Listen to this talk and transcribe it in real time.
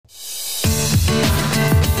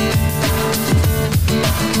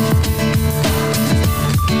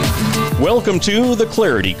Welcome to The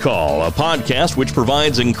Clarity Call, a podcast which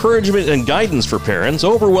provides encouragement and guidance for parents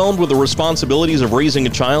overwhelmed with the responsibilities of raising a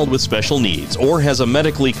child with special needs or has a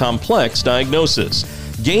medically complex diagnosis.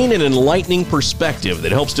 Gain an enlightening perspective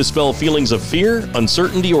that helps dispel feelings of fear,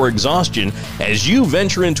 uncertainty, or exhaustion as you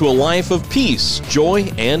venture into a life of peace, joy,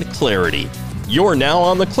 and clarity. You're now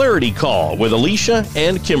on The Clarity Call with Alicia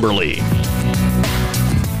and Kimberly.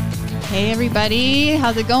 Hey everybody,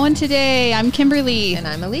 how's it going today? I'm Kimberly. And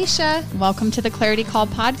I'm Alicia. Welcome to the Clarity Call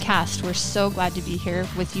podcast. We're so glad to be here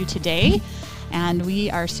with you today, and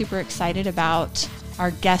we are super excited about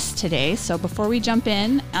our guest today. So before we jump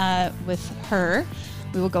in with her,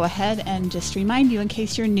 we will go ahead and just remind you, in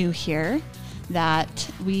case you're new here,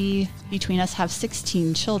 that we, between us, have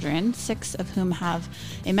 16 children, 6 of whom have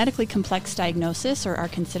a medically complex diagnosis or are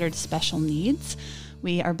considered special needs.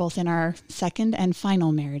 We are both in our second and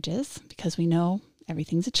final marriages because we know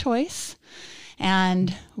everything's a choice.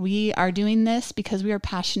 And we are doing this because we are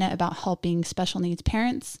passionate about helping special needs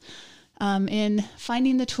parents in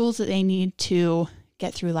finding the tools that they need to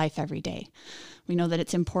get through life every day. We know that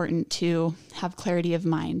it's important to have clarity of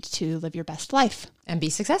mind to live your best life. And be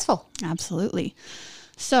successful. Absolutely.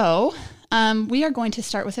 So we are going to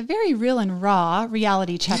start with a very real and raw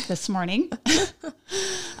reality check this morning.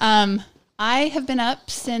 I have been up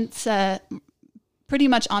since pretty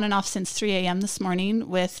much on and off since 3 a.m. this morning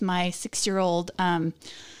with my 6-year-old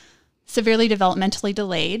severely developmentally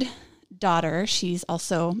delayed daughter. She's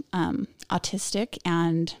also autistic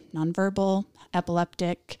and nonverbal,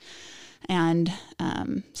 epileptic, and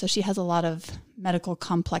so she has a lot of medical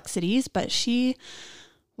complexities, but she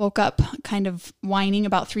woke up kind of whining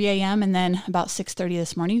about 3 a.m. and then about 6:30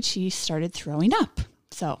 this morning, she started throwing up.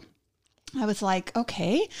 So I was like,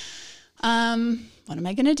 okay, what am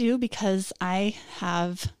I going to do? Because I'm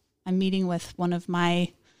meeting with one of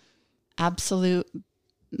my absolute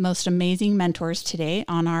most amazing mentors today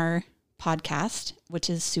on our podcast, which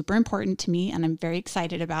is super important to me, and I'm very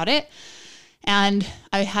excited about it. And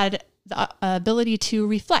I had the ability to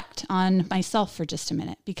reflect on myself for just a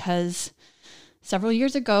minute, because several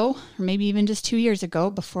years ago, or maybe even just 2 years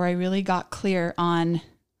ago, before I really got clear on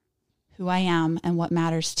who I am and what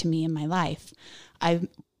matters to me in my life, I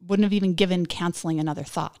wouldn't have even given canceling another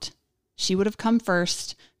thought. She would have come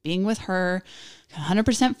first, being with her,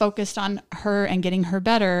 100% focused on her and getting her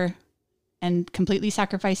better, and completely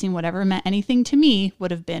sacrificing whatever meant anything to me would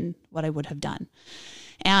have been what I would have done.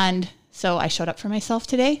 And so I showed up for myself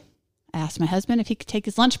today. I asked my husband if he could take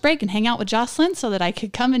his lunch break and hang out with Jocelyn so that I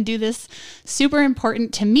could come and do this super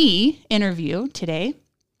important to me interview today.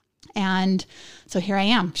 And so here I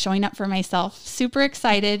am, showing up for myself, super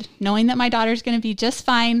excited, knowing that my daughter's going to be just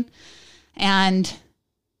fine, and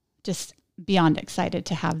just beyond excited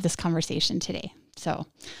to have this conversation today. So,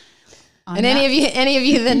 and any of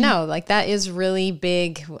you that know, like, that is really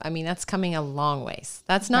big. I mean, that's coming a long ways.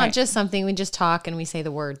 That's not just something we just talk and we say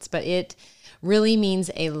the words, but it really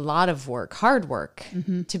means a lot of work, hard work,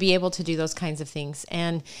 to be able to do those kinds of things.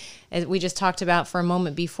 And as we just talked about for a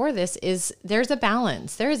moment before this, is there's a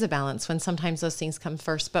balance. There is a balance when sometimes those things come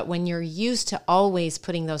first. But when you're used to always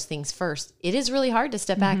putting those things first, it is really hard to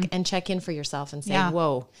step back and check in for yourself and say,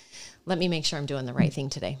 whoa, let me make sure I'm doing the right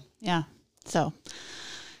thing today. Yeah. So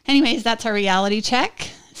anyways, that's our reality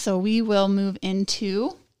check. So we will move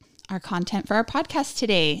into our content for our podcast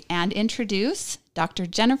today and introduce Dr.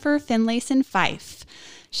 Jennifer Finlayson Fife.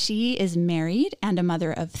 She is married and a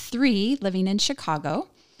mother of 3 living in Chicago.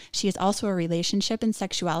 She is also a relationship and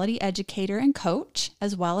sexuality educator and coach,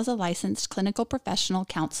 as well as a licensed clinical professional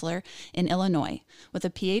counselor in Illinois, with a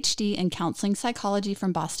PhD in counseling psychology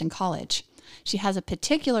from Boston College. She has a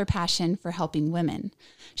particular passion for helping women.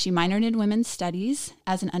 She minored in women's studies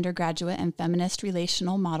as an undergraduate and feminist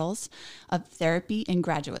relational models of therapy in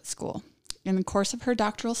graduate school. In the course of her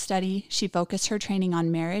doctoral study, she focused her training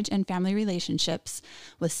on marriage and family relationships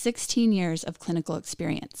with 16 years of clinical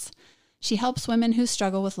experience. She helps women who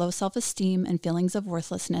struggle with low self-esteem and feelings of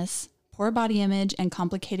worthlessness, poor body image and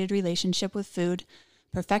complicated relationship with food,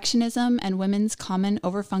 perfectionism and women's common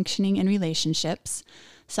overfunctioning in relationships,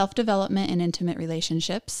 self-development in intimate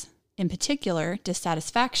relationships, in particular,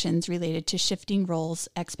 dissatisfactions related to shifting roles,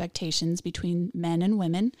 expectations between men and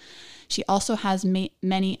women. She also has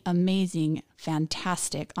many amazing,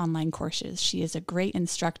 fantastic online courses. She is a great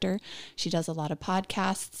instructor. She does a lot of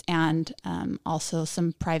podcasts and also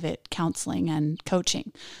some private counseling and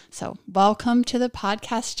coaching. So welcome to the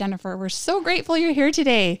podcast, Jennifer. We're so grateful you're here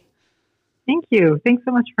today. Thank you. Thanks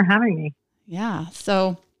so much for having me. Yeah.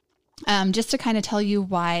 So just to kind of tell you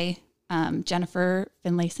why Jennifer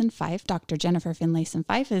Finlayson Fife. Dr. Jennifer Finlayson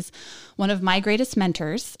Fife is one of my greatest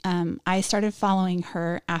mentors. I started following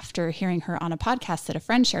her after hearing her on a podcast that a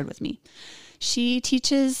friend shared with me. She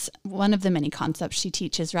teaches, one of the many concepts she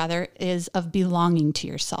teaches rather, is of belonging to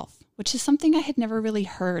yourself, which is something I had never really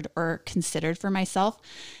heard or considered for myself.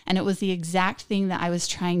 And it was the exact thing that I was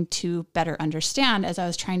trying to better understand as I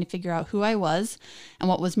was trying to figure out who I was and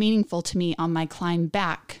what was meaningful to me on my climb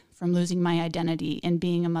back from losing my identity and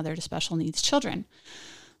being a mother to special needs children.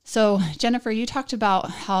 So, Jennifer, you talked about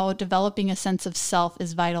how developing a sense of self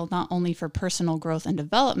is vital not only for personal growth and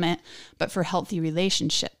development, but for healthy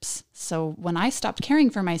relationships. So when I stopped caring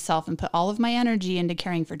for myself and put all of my energy into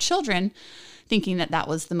caring for children, thinking that that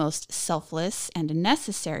was the most selfless and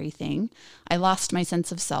necessary thing, I lost my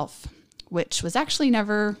sense of self, which was actually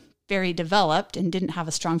never very developed and didn't have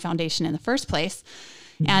a strong foundation in the first place.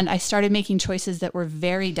 And I started making choices that were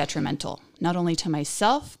very detrimental, not only to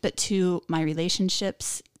myself, but to my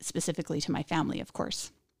relationships, specifically to my family, of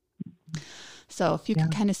course. So if you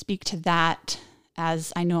could kind of speak to that,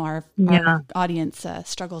 as I know our audience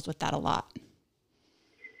struggles with that a lot.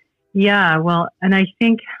 Yeah, well, and I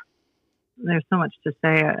think there's so much to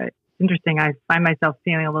say. It's interesting. I find myself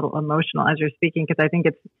feeling a little emotional as you're speaking, because I think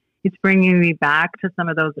it's bringing me back to some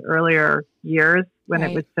of those earlier years when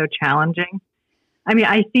it was so challenging. I mean,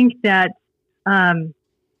 I think that,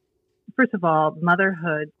 first of all,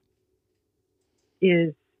 motherhood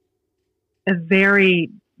is a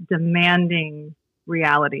very demanding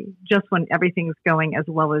reality, just when everything's going as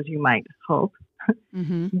well as you might hope,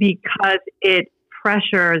 because it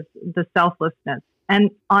pressures the selflessness,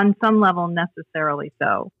 and on some level necessarily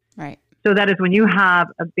so. Right. So that is, when you have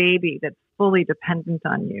a baby that's fully dependent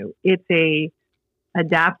on you, it's a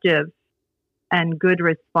adaptive and good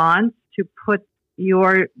response to put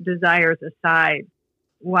your desires aside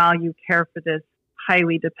while you care for this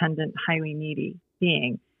highly dependent, highly needy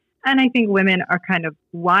being. And I think women are kind of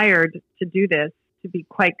wired to do this, to be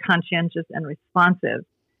quite conscientious and responsive,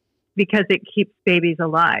 because it keeps babies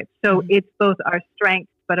alive. So it's both our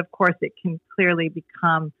strength, but of course it can clearly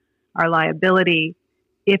become our liability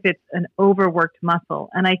if it's an overworked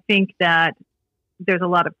muscle. And I think that there's a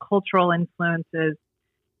lot of cultural influences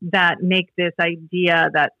that make this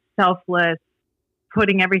idea that selfless,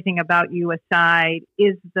 putting everything about you aside,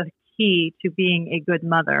 is the key to being a good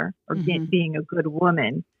mother or being a good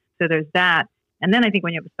woman. So there's that. And then I think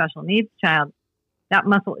when you have a special needs child, that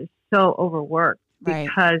muscle is so overworked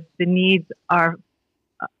because the needs are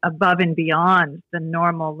above and beyond the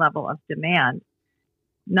normal level of demand,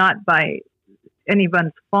 not by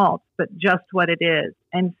anyone's fault, but just what it is.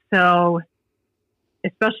 And so,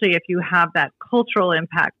 especially if you have that cultural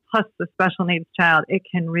impact plus the special needs child, it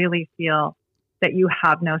can really feel that you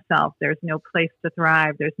have no self. There's no place to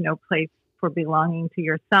thrive. There's no place for belonging to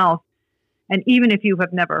yourself. And even if you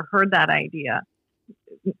have never heard that idea,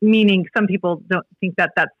 meaning some people don't think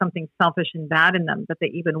that that's something selfish and bad in them, that they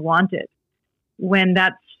even want it, when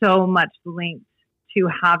that's so much linked to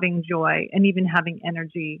having joy and even having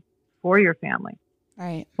energy for your family,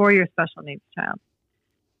 for your special needs child.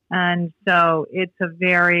 And so it's a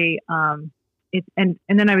very, and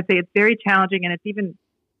then I would say it's very challenging, and it's even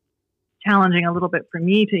challenging a little bit for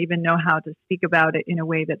me to even know how to speak about it in a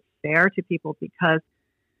way that's fair to people, because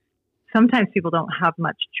sometimes people don't have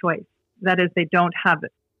much choice. That is, they don't have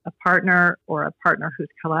a partner or a partner who's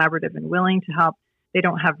collaborative and willing to help. They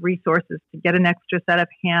don't have resources to get an extra set of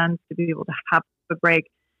hands to be able to have a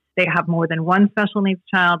break. They have more than one special needs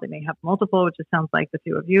child. They may have multiple, which it sounds like the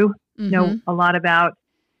two of you know a lot about.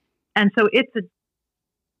 And so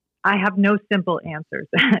I have no simple answers,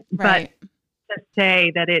 but to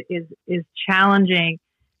say that it is challenging,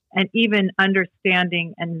 and even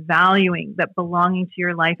understanding and valuing that belonging to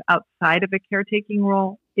your life outside of a caretaking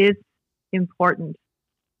role is important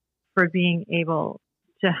for being able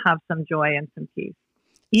to have some joy and some peace,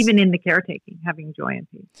 even in the caretaking, having joy and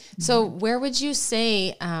peace. So where would you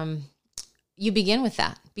say you begin with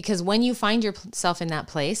that? Because when you find yourself in that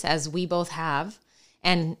place, as we both have,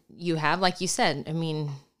 and you have, like you said, I mean,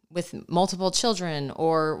 with multiple children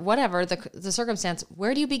or whatever the circumstance,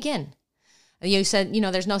 where do you begin? You said,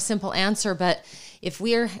 there's no simple answer, but if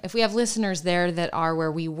we have listeners there that are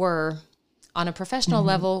where we were on a professional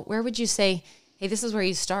level, where would you say, hey, this is where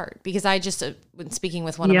you start? Because I just was speaking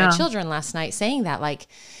with one of my children last night, saying that, like,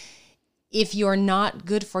 if you're not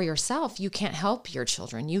good for yourself, you can't help your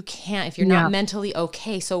children. You can't, if you're not mentally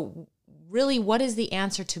okay. So really, what is the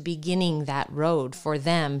answer to beginning that road for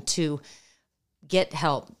them to get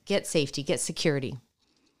help, get safety, get security?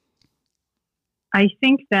 I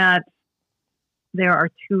think that there are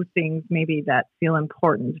two things maybe that feel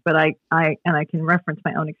important, but I can reference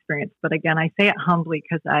my own experience. But again, I say it humbly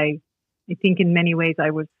because I think in many ways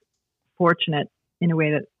I was fortunate in a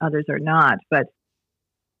way that others are not. But,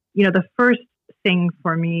 the first thing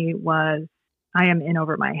for me was I am in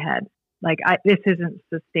over my head. Like, this isn't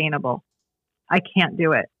sustainable. I can't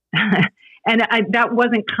do it. And that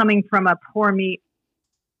wasn't coming from a poor me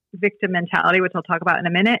victim mentality, which I'll talk about in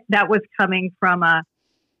a minute. That was coming from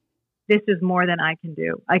this is more than I can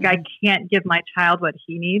do. Like, I can't give my child what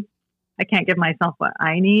he needs. I can't give myself what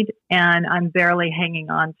I need. And I'm barely hanging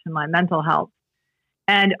on to my mental health.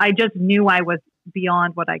 And I just knew I was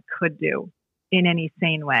beyond what I could do in any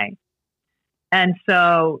sane way. And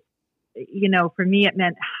so, for me, it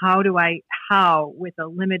meant how with a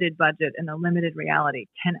limited budget and a limited reality,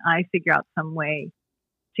 can I figure out some way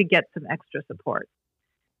to get some extra support?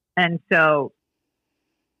 And so,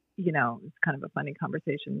 it's kind of a funny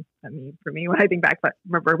conversation. For me, when I think back, but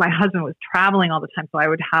remember my husband was traveling all the time. So I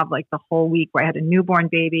would have like the whole week where I had a newborn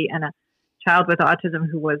baby and a child with autism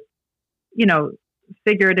who was,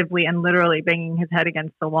 figuratively and literally banging his head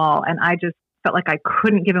against the wall. And I just felt like I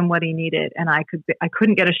couldn't give him what he needed. And I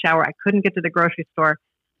couldn't get a shower. I couldn't get to the grocery store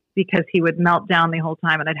because he would melt down the whole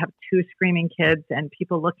time. And I'd have two screaming kids and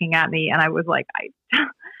people looking at me. And I was like,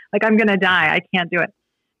 I'm going to die. I can't do it.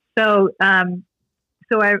 So I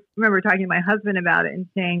remember talking to my husband about it and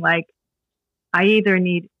saying, like, I either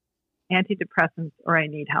need antidepressants or I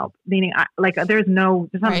need help. Meaning, there's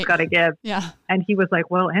something's got to give. Yeah. And he was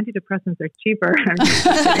like, well, antidepressants are cheaper.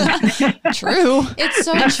 True. It's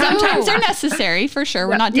so true. Sometimes they're necessary for sure.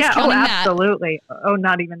 We're not discounting that. Absolutely. Oh,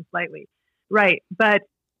 not even slightly. Right. But,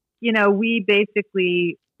 we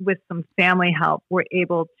basically, with some family help, were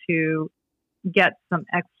able to get some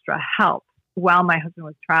extra help while my husband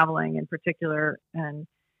was traveling in particular. And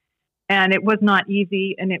it was not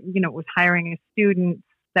easy. And it was hiring a student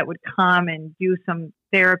that would come and do some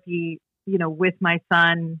therapy, with my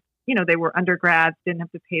son. They were undergrads, didn't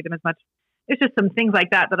have to pay them as much. It's just some things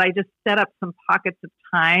like that I just set up some pockets of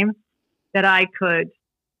time that I could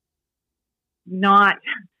not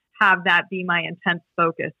have that be my intense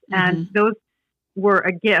focus. Mm-hmm. And those were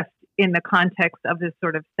a gift in the context of this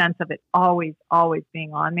sort of sense of it always, always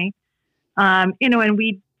being on me. And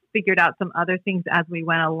we figured out some other things as we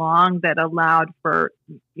went along that allowed for,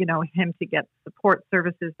 him to get support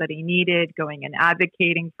services that he needed, going and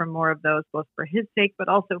advocating for more of those, both for his sake, but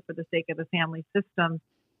also for the sake of the family system,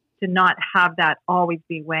 to not have that always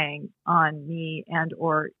be weighing on me and,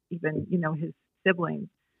 or even, his siblings.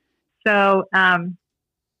 So, so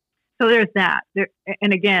there's that there.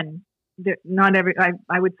 And again,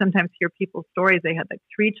 I would sometimes hear people's stories. They had like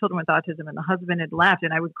 3 children with autism and the husband had left,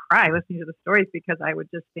 and I would cry listening to the stories because I would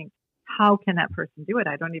just think, how can that person do it?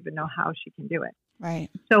 I don't even know how she can do it. Right.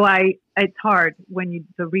 So it's hard when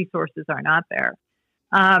the resources are not there.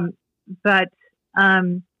 But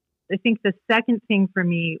I think the second thing for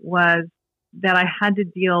me was that I had to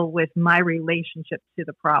deal with my relationship to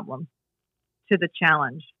the problem, to the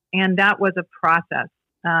challenge. And that was a process.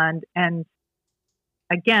 And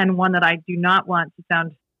again, one that I do not want to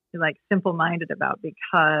sound like simple-minded about,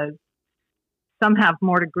 because some have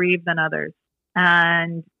more to grieve than others.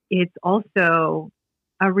 And it's also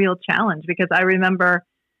a real challenge, because I remember,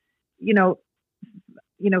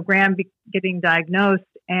 Graham getting diagnosed,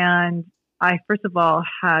 and I, first of all,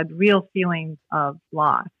 had real feelings of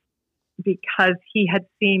loss because he had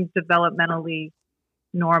seemed developmentally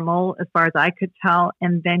normal as far as I could tell.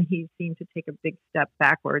 And then he seemed to take a big step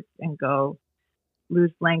backwards and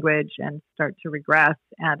lose language and start to regress.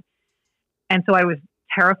 And so I was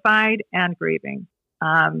terrified and grieving.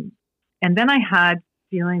 And then I had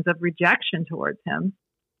feelings of rejection towards him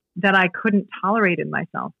that I couldn't tolerate in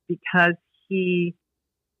myself, because he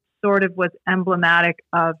sort of was emblematic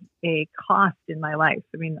of a cost in my life.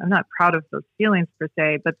 I mean, I'm not proud of those feelings per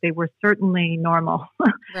se, but they were certainly normal,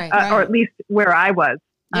 right. Or at least where I was.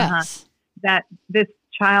 Yes. That this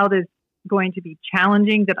child is going to be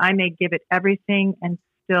challenging, that I may give it everything and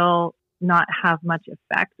still not have much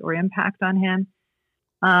effect or impact on him.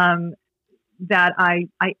 That I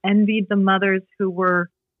envied the mothers who were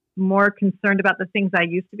more concerned about the things I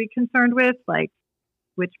used to be concerned with, like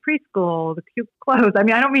which preschool, the cute clothes. I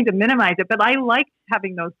mean, I don't mean to minimize it, but I liked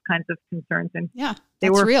having those kinds of concerns, and they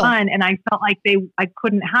were real. Fun. And I felt like I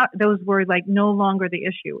couldn't have, those were like no longer the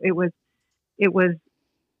issue. It was, is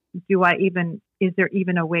there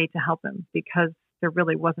even a way to help him? Because there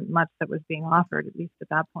really wasn't much that was being offered, at least at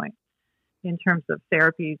that point, in terms of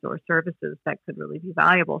therapies or services that could really be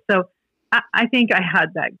valuable. So I think I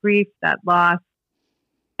had that grief, that loss,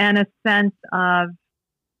 and a sense of,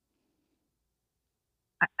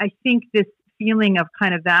 I think this feeling of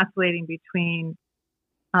kind of vacillating between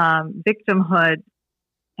victimhood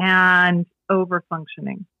and over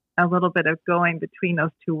functioning, a little bit of going between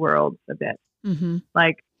those two worlds a bit. Mm-hmm.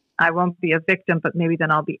 Like, I won't be a victim, but maybe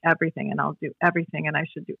then I'll be everything, and I'll do everything, and I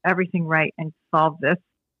should do everything right and solve this,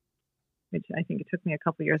 which I think it took me a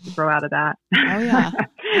couple of years to grow out of that. Oh yeah.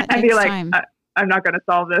 And be like, I'm not going to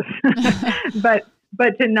solve this.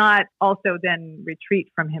 but to not also then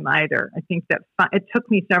retreat from him either. I think that it took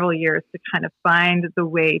me several years to kind of find the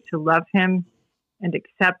way to love him and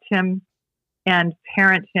accept him and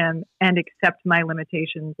parent him and accept my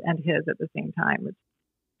limitations and his at the same time, which,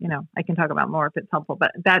 you know, I can talk about more if it's helpful,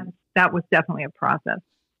 but that was definitely a process.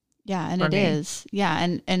 Yeah. And it is. Yeah.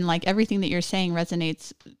 And like everything that you're saying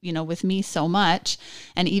resonates, you know, with me so much.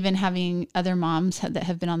 And even having other moms that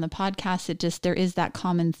have been on the podcast, there is that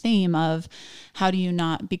common theme of how do you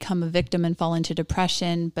not become a victim and fall into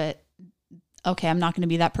depression, but okay, I'm not going to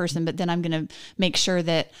be that person, but then I'm going to make sure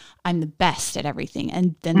that I'm the best at everything.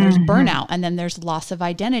 And then there's burnout, and then there's loss of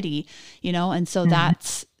identity, you know? And so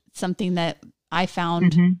that's something that I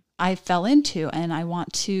found I fell into, and I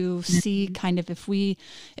want to see kind of if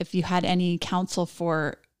you had any counsel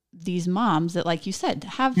for these moms that, like you said,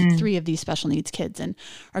 have 3 of these special needs kids and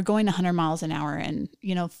are going 100 miles an hour. And,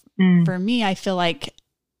 you know, for me, I feel like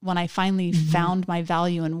when I finally found my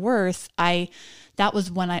value and worth, that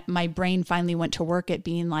was when my brain finally went to work at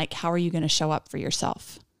being like, how are you going to show up for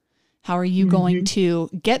yourself? How are you going to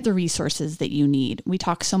get the resources that you need? We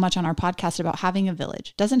talk so much on our podcast about having a village.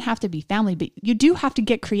 It doesn't have to be family, but you do have to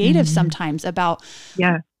get creative sometimes about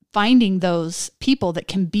finding those people that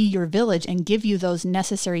can be your village and give you those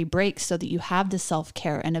necessary breaks so that you have the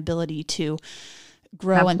self-care and ability to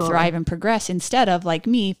grow and thrive and progress, instead of like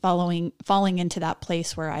me falling into that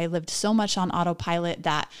place where I lived so much on autopilot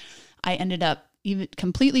that I ended up even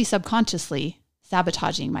completely subconsciously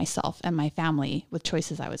sabotaging myself and my family with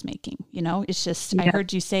choices I was making. You know, it's just, I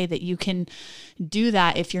heard you say that you can do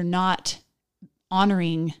that if you're not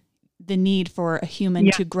honoring the need for a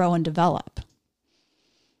human to grow and develop.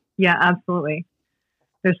 Yeah, absolutely.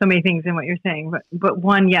 There's so many things in what you're saying, but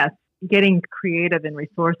one, yes, getting creative and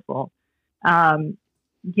resourceful.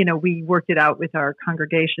 You know, we worked it out with our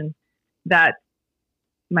congregation that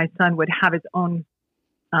my son would have his own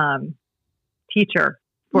teacher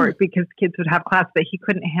for it, because kids would have class, but he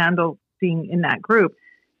couldn't handle being in that group.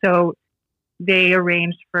 So they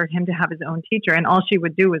arranged for him to have his own teacher, and all she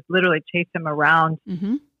would do was literally chase him around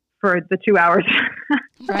for the 2 hours.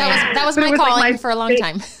 That was my calling for a long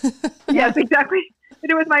time. Yes, exactly.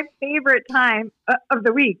 It was my favorite time of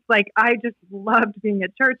the week. Like, I just loved being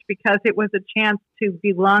at church because it was a chance to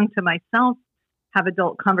belong to myself, have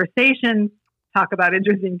adult conversations, talk about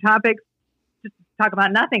interesting topics, just talk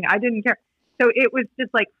about nothing. I didn't care. So it was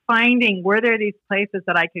just like finding, were there these places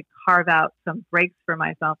that I could carve out some breaks for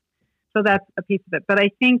myself? So that's a piece of it. But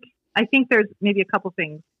I think there's maybe a couple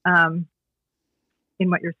things in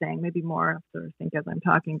what you're saying, maybe more to think as I'm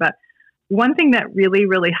talking. But one thing that really,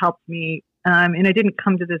 really helped me, and I didn't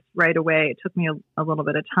come to this right away, it took me a little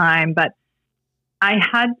bit of time, but I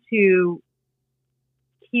had to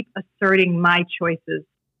keep asserting my choices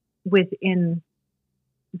within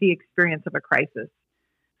the experience of a crisis.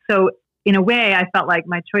 So in a way, I felt like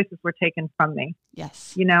my choices were taken from me.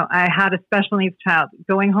 Yes. You know, I had a special needs child.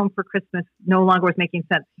 Going home for Christmas no longer was making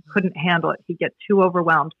sense. He couldn't handle it. He'd get too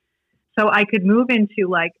overwhelmed. So I could move into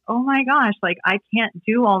like, oh my gosh, like I can't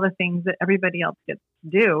do all the things that everybody else gets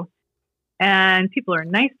to do. And people are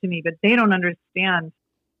nice to me, but they don't understand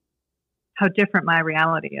how different my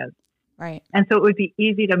reality is. Right. And so it would be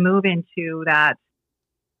easy to move into that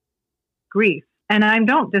grief. And I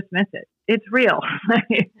don't dismiss it. It's real.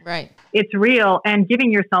 Right. It's real. And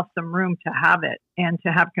giving yourself some room to have it and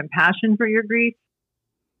to have compassion for your grief,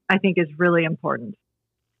 I think is really important.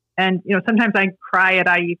 And, you know, sometimes I cry at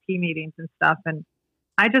IEP meetings and stuff, and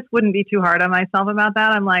I just wouldn't be too hard on myself about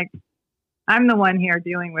that. I'm like, I'm the one here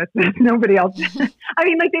dealing with this. Nobody else. I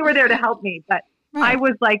mean, like, they were there to help me, but I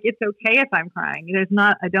was like, it's okay if I'm crying.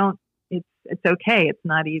 It's okay. It's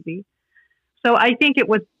not easy. So I think it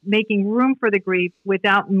was making room for the grief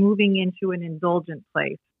without moving into an indulgent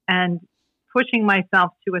place and pushing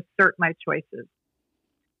myself to assert my choices.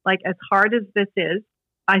 Like, as hard as this is,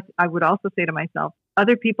 I would also say to myself,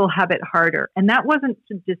 other people have it harder. And that wasn't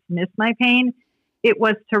to dismiss my pain. It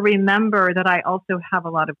was to remember that I also have a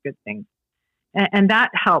lot of good things. And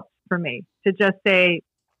that helped for me to just say,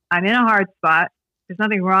 I'm in a hard spot. There's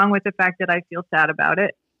nothing wrong with the fact that I feel sad about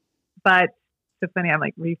it. But it's so funny, I'm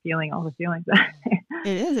like re-feeling all the feelings.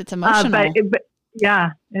 It is. It's emotional. But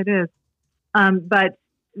yeah, it is. But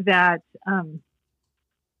that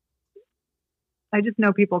I just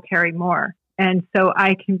know people carry more. And so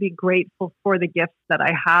I can be grateful for the gifts that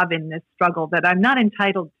I have in this struggle that I'm not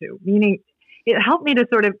entitled to, meaning it helped me to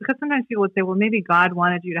sort of, because sometimes people would say, well, maybe God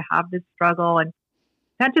wanted you to have this struggle. And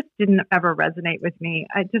that just didn't ever resonate with me.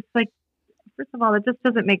 I just like, first of all, it just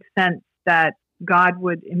doesn't make sense that God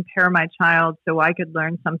would impair my child so I could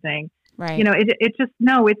learn something. Right. You know, it just,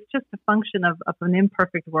 no, it's just a function of an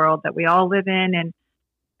imperfect world that we all live in.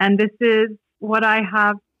 And this is what I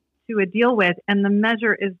have to deal with. And the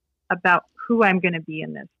measure is about who I'm going to be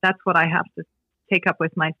in this. That's what I have to take up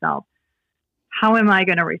with myself. How am I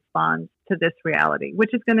going to respond to this reality,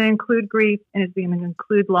 which is going to include grief and is going to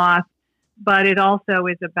include loss, but it also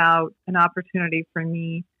is about an opportunity for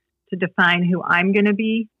me to define who I'm going to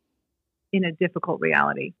be in a difficult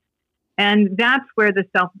reality. And that's where the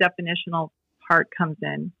self-definitional part comes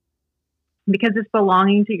in, because it's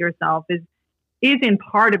belonging to yourself is in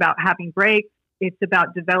part about having breaks. It's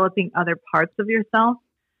about developing other parts of yourself.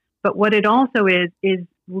 But what it also is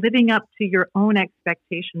living up to your own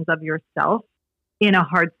expectations of yourself in a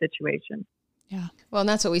hard situation. Yeah. Well, and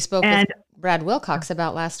that's what we spoke with Brad Wilcox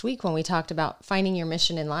about last week when we talked about finding your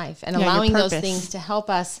mission in life and allowing those things to help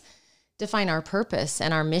us define our purpose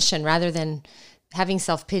and our mission rather than having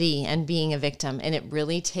self-pity and being a victim. And it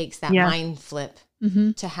really takes that mind flip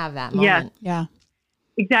to have that moment. Yeah.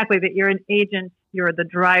 Exactly. That you're an agent, you're the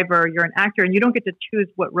driver, you're an actor, and you don't get to choose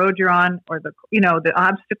what road you're on or the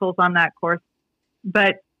obstacles on that course,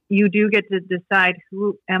 but you do get to decide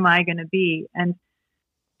who am I going to be. And,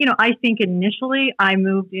 I think initially I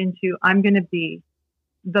moved into, I'm going to be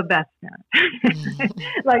the best parent.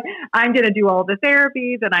 Like I'm going to do all the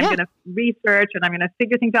therapies and I'm going to research and I'm going to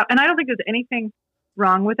figure things out. And I don't think there's anything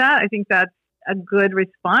wrong with that. I think that's a good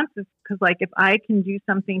response because like, if I can do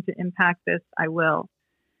something to impact this, I will.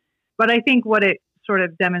 But I think what it sort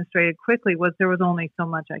of demonstrated quickly was there was only so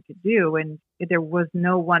much I could do. And there was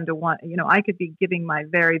no one-to-one, I could be giving my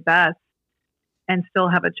very best and still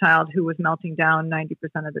have a child who was melting down 90%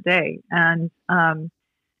 of the day. And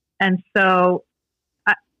so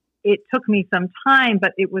it took me some time,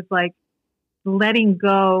 but it was like letting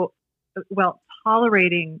go,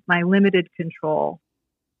 tolerating my limited control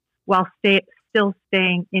while still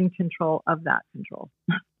staying in control of that control.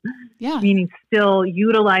 Yeah. Meaning still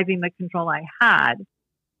utilizing the control I had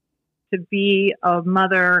to be a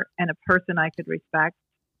mother and a person I could respect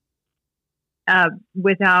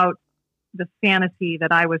without the fantasy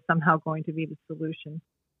that I was somehow going to be the solution.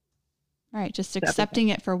 Right. Just accepting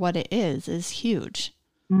it for what it is huge.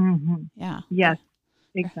 Mm-hmm. Yeah. Yes,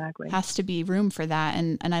 exactly. Has to be room for that.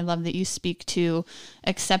 And I love that you speak to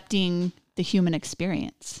accepting the human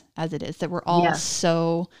experience as it is, that we're all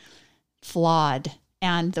so flawed.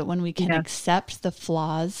 And that when we can accept the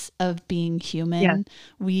flaws of being human,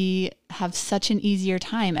 we have such an easier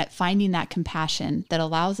time at finding that compassion that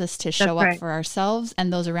allows us to show up for ourselves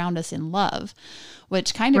and those around us in love,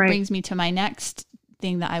 which kind of brings me to my next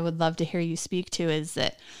thing that I would love to hear you speak to is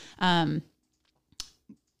that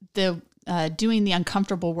doing the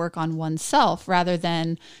uncomfortable work on oneself rather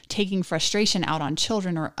than taking frustration out on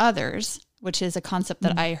children or others, which is a concept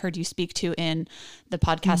that I heard you speak to in the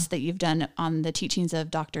podcast that you've done on the teachings of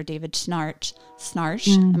Dr. David Snarch.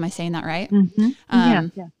 Am I saying that right?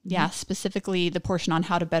 Yeah. Specifically the portion on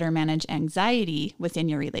how to better manage anxiety within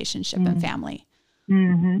your relationship and family.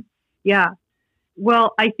 Mm-hmm. Yeah.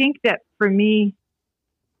 Well, I think that for me,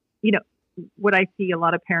 what I see a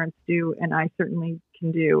lot of parents do, and I certainly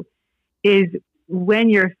can do, is when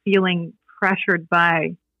you're feeling pressured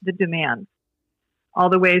by the demands, all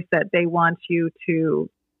the ways that they want you to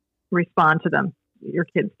respond to them, your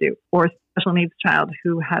kids do, or a special needs child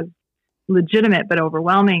who has legitimate but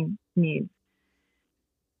overwhelming needs.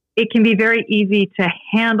 It can be very easy to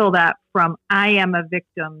handle that from, I am a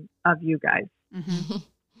victim of you guys. Mm-hmm.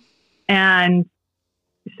 And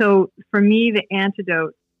so for me, the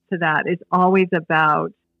antidote to that is always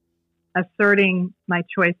about asserting my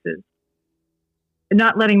choices,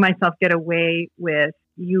 not letting myself get away with,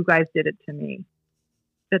 you guys did it to me.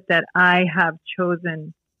 That I have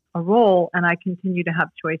chosen a role and I continue to have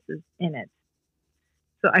choices in it.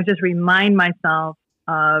 So I just remind myself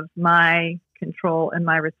of my control and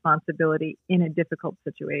my responsibility in a difficult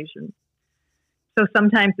situation. So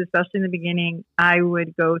sometimes, especially in the beginning, I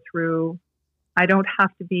would go through, I don't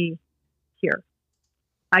have to be here.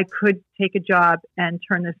 I could take a job and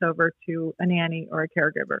turn this over to a nanny or a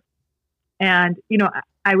caregiver. And,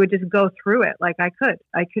 I would just go through it like I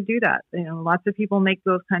could do that. Lots of people make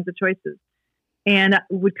those kinds of choices and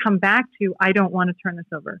would come back to, I don't want to turn this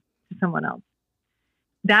over to someone else.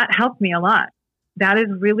 That helped me a lot. That is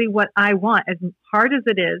really what I want, as hard as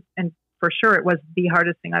it is. And for sure, it was the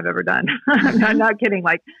hardest thing I've ever done. I'm not kidding.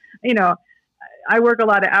 I work a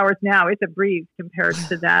lot of hours now. It's a breeze compared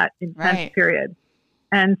to that intense period.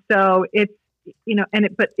 And so it's,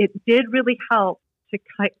 but it did really help to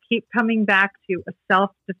keep coming back to a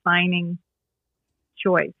self-defining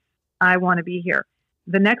choice. I want to be here.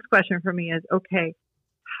 The next question for me is, okay,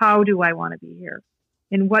 how do I want to be here?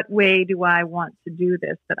 In what way do I want to do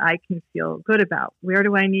this that I can feel good about? Where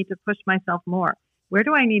do I need to push myself more? Where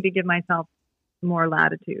do I need to give myself more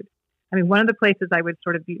latitude? I mean, one of the places I would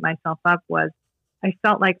sort of beat myself up was I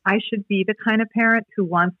felt like I should be the kind of parent who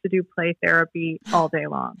wants to do play therapy all day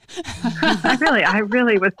long. I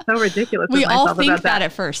really was so ridiculous with myself about that. We all think that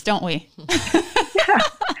at first, don't we? Yeah.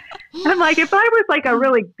 I'm like, if I was like a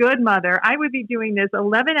really good mother, I would be doing this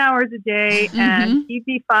 11 hours a day and he'd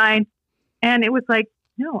be fine. And it was like,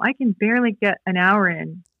 no, I can barely get an hour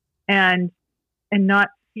in and not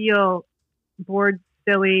feel bored,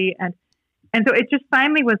 silly. And so it just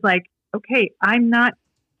finally was like, okay, I'm not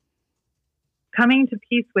coming to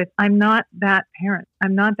peace with, I'm not that parent.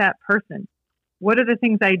 I'm not that person. What are the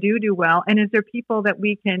things I do well? And is there people that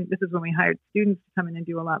we can, this is when we hired students to come in and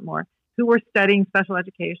do a lot more, who were studying special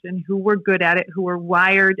education, who were good at it, who were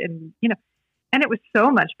wired and, and it was so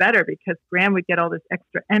much better because Graham would get all this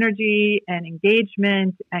extra energy and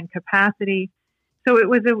engagement and capacity. So it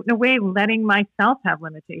was in a way letting myself have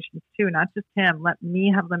limitations too, not just him, let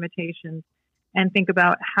me have limitations and think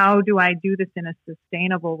about how do I do this in a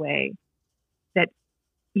sustainable way that,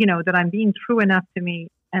 that I'm being true enough to me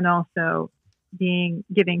and also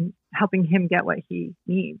helping him get what he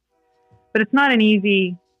needs. But it's not an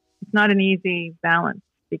easy balance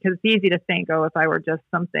because it's easy to think, oh, if I were just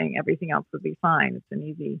something, everything else would be fine. It's an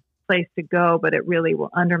easy place to go, but it really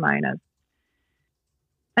will undermine us.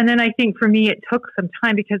 And then I think for me, it took some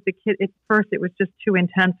time because the kid, at first it was just too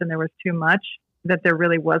intense and there was too much that there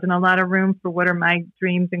really wasn't a lot of room for what are my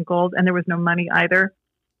dreams and goals. And there was no money either.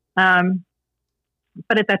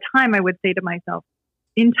 But at that time I would say to myself,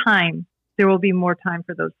 in time, there will be more time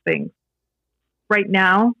for those things. Right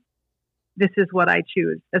now, this is what I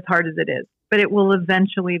choose, as hard as it is. But it will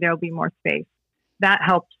eventually, there'll be more space. That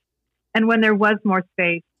helped. And when there was more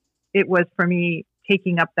space, it was for me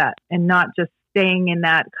taking up that and not just staying in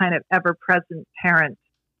that kind of ever-present parent,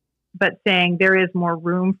 but saying there is more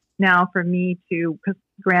room now for me to, because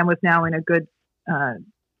Graham was now in a good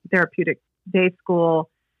therapeutic day school.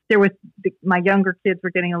 My younger kids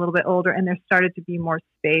were getting a little bit older and there started to be more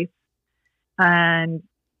space. And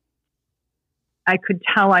I could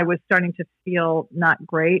tell I was starting to feel not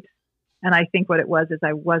great. And I think what it was is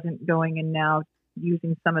I wasn't going and now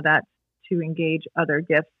using some of that to engage other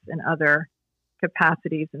gifts and other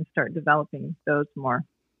capacities and start developing those more.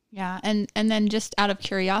 Yeah. And then just out of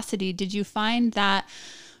curiosity, did you find that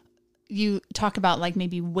you talk about like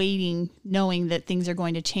maybe waiting, knowing that things are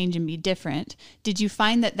going to change and be different? Did you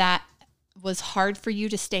find that was hard for you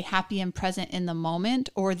to stay happy and present in the moment,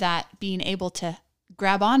 or that being able to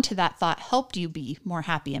grab onto that thought helped you be more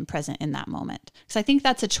happy and present in that moment? Because I think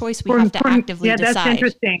that's a choice we have to actively decide. Yeah, that's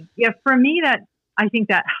interesting. Yeah, for me, I think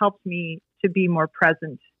that helped me to be more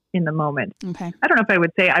present in the moment. Okay. I don't know if I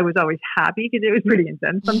would say I was always happy because it was pretty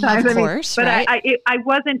intense sometimes. Of course, but right? I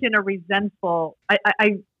wasn't in a resentful.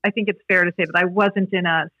 I think it's fair to say that I wasn't in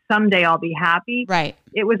a someday I'll be happy. Right.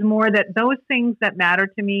 It was more that those things that matter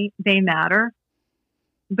to me, they matter,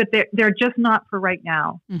 but they're just not for right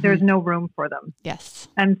now. Mm-hmm. There's no room for them. Yes.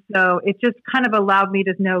 And so it just kind of allowed me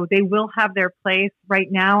to know they will have their place.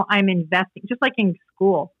 Right now I'm investing, just like in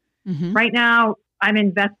school. Mm-hmm. Right now I'm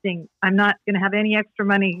investing. I'm not going to have any extra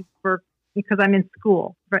money because I'm in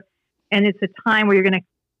school. And it's a time where you're going to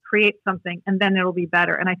create something and then it'll be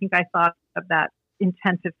better. And I think I thought of that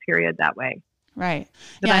intensive period that way. Right.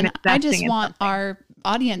 Yeah. And I just want our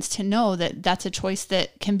audience to know that that's a choice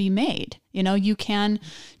that can be made. You can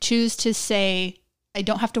choose to say, I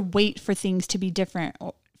don't have to wait for things to be different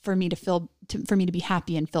for me to be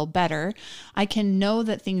happy and feel better. I can know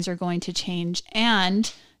that things are going to change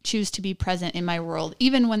and choose to be present in my world,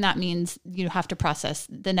 even when that means you have to process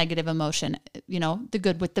the negative emotion, the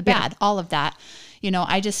good with the bad, all of that.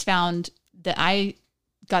 I just found that I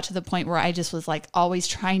got to the point where I just was like always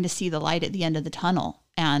trying to see the light at the end of the tunnel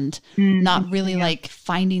and not really like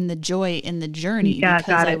finding the joy in the journey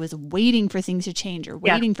because I was waiting for things to change or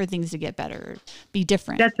waiting for things to get better or be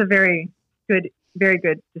different. That's a very good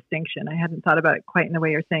distinction. I hadn't thought about it quite in the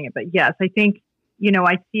way you're saying it, but yes, I think,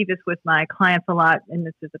 I see this with my clients a lot, and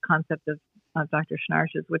this is a concept of Dr.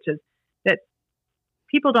 Schnarch's, which is that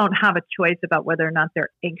people don't have a choice about whether or not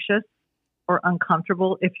they're anxious or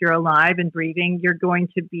uncomfortable. If you're alive and breathing, you're going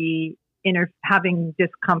to be having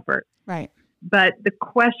discomfort. Right. But the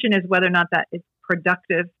question is whether or not that is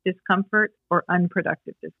productive discomfort or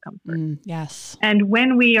unproductive discomfort. Yes. And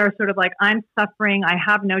when we are sort of like, I'm suffering, I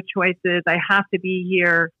have no choices, I have to be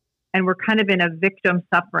here, and we're kind of in a victim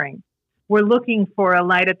suffering, we're looking for a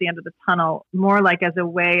light at the end of the tunnel, more like as a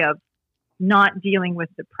way of not dealing with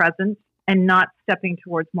the present and not stepping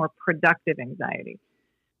towards more productive anxiety.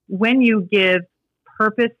 When you give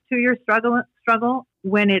purpose to your struggle,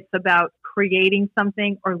 when it's about creating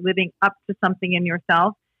something or living up to something in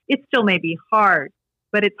yourself, it still may be hard,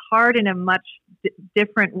 but it's hard in a much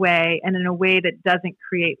different way and in a way that doesn't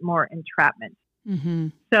create more entrapment. Mm-hmm.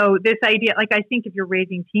 So this idea, like, I think if you're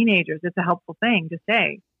raising teenagers, it's a helpful thing to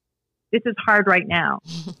say, this is hard right now.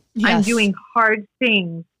 Yes. I'm doing hard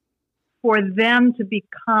things for them to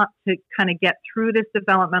kind of get through this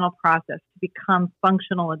developmental process, to become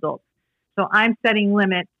functional adults. So I'm setting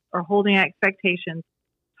limits or holding expectations,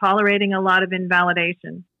 tolerating a lot of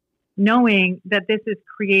invalidation, knowing that this is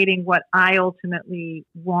creating what I ultimately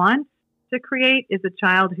want to create, is a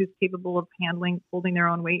child who's capable of holding their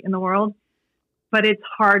own weight in the world. But it's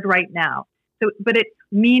hard right now. So, but it's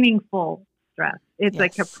meaningful stress. It's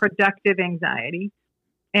like a productive anxiety.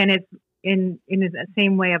 And it's in the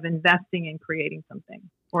same way of investing in creating something,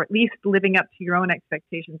 or at least living up to your own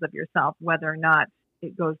expectations of yourself, whether or not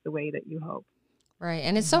it goes the way that you hope. Right.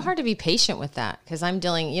 And it's so hard to be patient with that, because I'm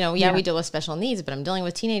dealing, we deal with special needs, but I'm dealing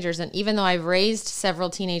with teenagers. And even though I've raised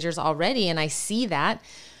several teenagers already, and I see that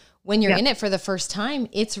when you're in it for the first time,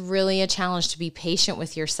 it's really a challenge to be patient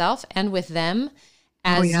with yourself and with them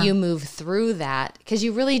as you move through that, because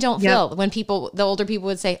you really don't feel when the older people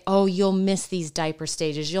would say, oh, you'll miss these diaper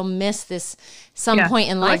stages. You'll miss this some point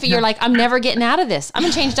in life. And you're like, I'm never getting out of this. I'm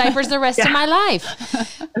going to change diapers the rest of my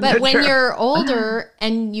life. But when you're older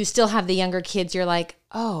and you still have the younger kids, you're like,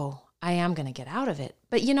 oh, I am going to get out of it.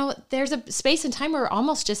 But there's a space and time where we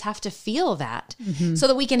almost just have to feel that so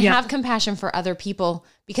that we can have compassion for other people,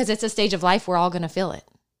 because it's a stage of life we're all going to feel it.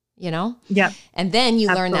 Yeah. And then you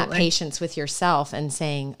learn that patience with yourself and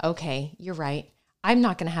saying, okay, you're right. I'm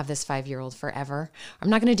not going to have this 5-year-old forever.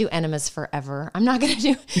 I'm not going to do enemas forever. I'm not going to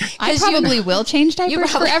do. I probably will change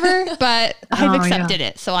diapers forever, but I've accepted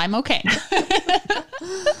it, so I'm okay.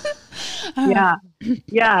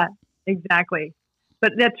 Yeah, exactly.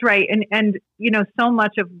 But that's right. And so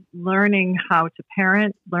much of learning how to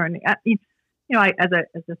parent, I, as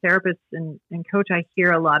a therapist and coach, I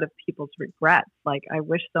hear a lot of people's regrets. Like, I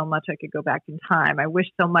wish so much I could go back in time. I wish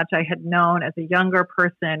so much I had known as a younger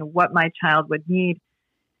person what my child would need.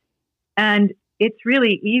 And it's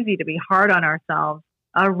really easy to be hard on ourselves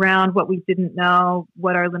around what we didn't know,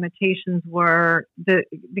 what our limitations were, the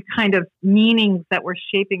kind of meanings that were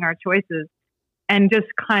shaping our choices, and just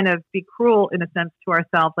kind of be cruel in a sense to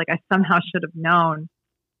ourselves, like I somehow should have known,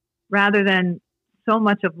 rather than so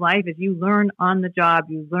much of life is you learn on the job,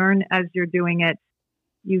 you learn as you're doing it,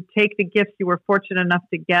 you take the gifts you were fortunate enough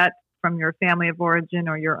to get from your family of origin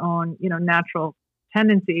or your own, natural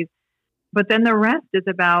tendencies. But then the rest is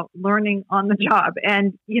about learning on the job.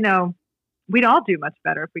 And, we'd all do much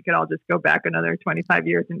better if we could all just go back another 25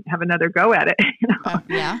 years and have another go at it.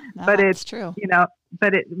 But it's true.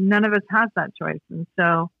 But none of us has that choice. And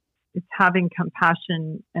so it's having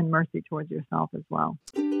compassion and mercy towards yourself as well.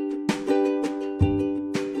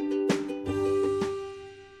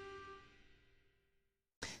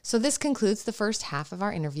 So this concludes the first half of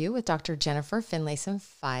our interview with Dr. Jennifer Finlayson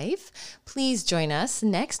Fife. Please join us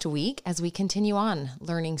next week as we continue on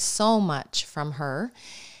learning so much from her.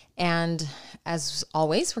 And as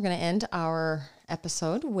always, we're going to end our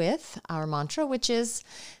episode with our mantra, which is,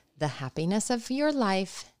 the happiness of your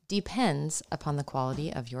life depends upon the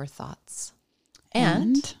quality of your thoughts.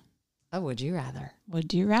 And a would you rather.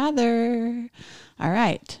 Would you rather? All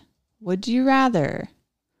right. Would you rather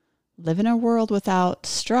live in a world without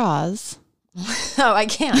straws? Oh, I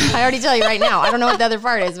can't. I already tell you right now. I don't know what the other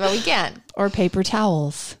part is, but we can't. Or paper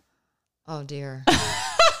towels? Oh, dear.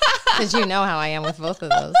 Because you know how I am with both of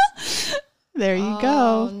those. There you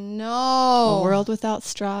go. Oh, no. A world without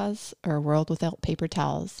straws or a world without paper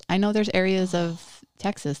towels. I know there's areas of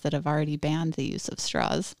Texas that have already banned the use of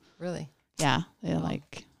straws. Really? Yeah. They're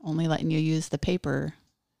like only letting you use the paper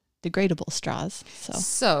degradable straws.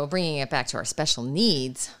 So bringing it back to our special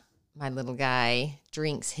needs, my little guy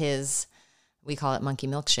drinks his, we call it monkey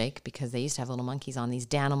milkshake, because they used to have little monkeys on these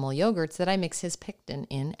Danimal yogurts that I mix his Picton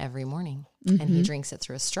in every morning. Mm-hmm. And he drinks it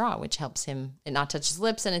through a straw, which helps him it not touch his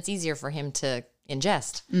lips, and it's easier for him to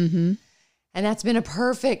ingest. Mm-hmm. And that's been a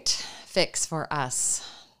perfect fix for us.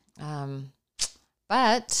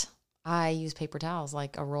 But I use paper towels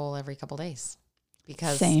like a roll every couple days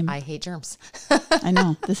because I hate germs. I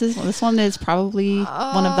know. This one is probably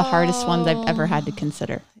one of the hardest ones I've ever had to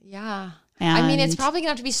consider. Yeah. And I mean, it's probably going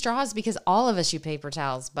to have to be straws because all of us use paper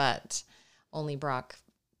towels, but only Brock.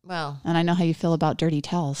 Well. And I know how you feel about dirty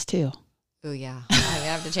towels too. Oh, yeah. I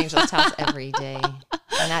have to change those towels every day.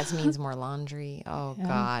 And that means more laundry. Oh, yeah.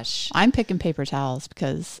 Gosh. I'm picking paper towels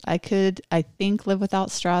because I think, live without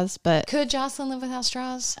straws, but... Could Jocelyn live without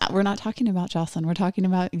straws? We're not talking about Jocelyn. We're talking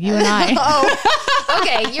about you and I. Oh,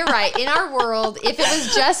 okay. You're right. In our world, if it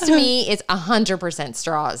was just me, it's 100%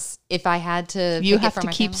 straws. If I had to... You have to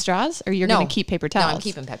keep straws or you're going to keep paper towels? No, I'm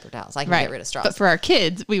keeping paper towels. I can get rid of straws. But for our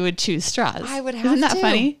kids, we would choose straws. I would have to. Isn't that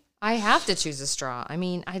funny? I have to choose a straw. I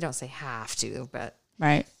mean, I don't say have to, but...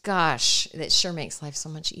 Right. Gosh, it sure makes life so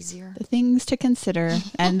much easier. The things to consider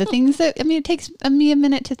and the things that, I mean, it takes me a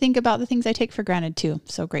minute to think about the things I take for granted too.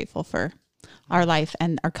 So grateful for our life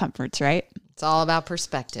and our comforts, right? It's all about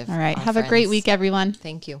perspective. All right. Have a great week, everyone.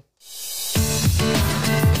 Thank you.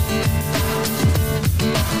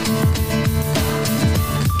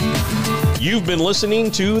 You've been listening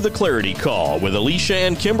to The Clarity Call with Alicia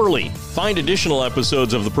and Kimberly. Find additional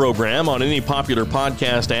episodes of the program on any popular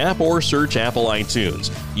podcast app or search Apple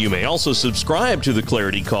iTunes. You may also subscribe to The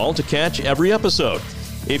Clarity Call to catch every episode.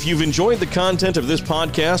 If you've enjoyed the content of this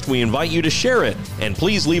podcast, we invite you to share it, and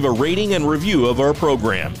please leave a rating and review of our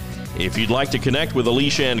program. If you'd like to connect with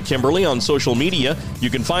Alicia and Kimberly on social media, you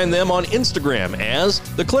can find them on Instagram as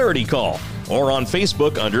The Clarity Call or on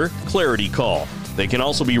Facebook under Clarity Call. They can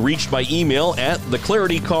also be reached by email at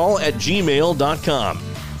theclaritycall@gmail.com.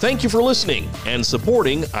 Thank you for listening and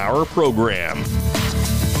supporting our program.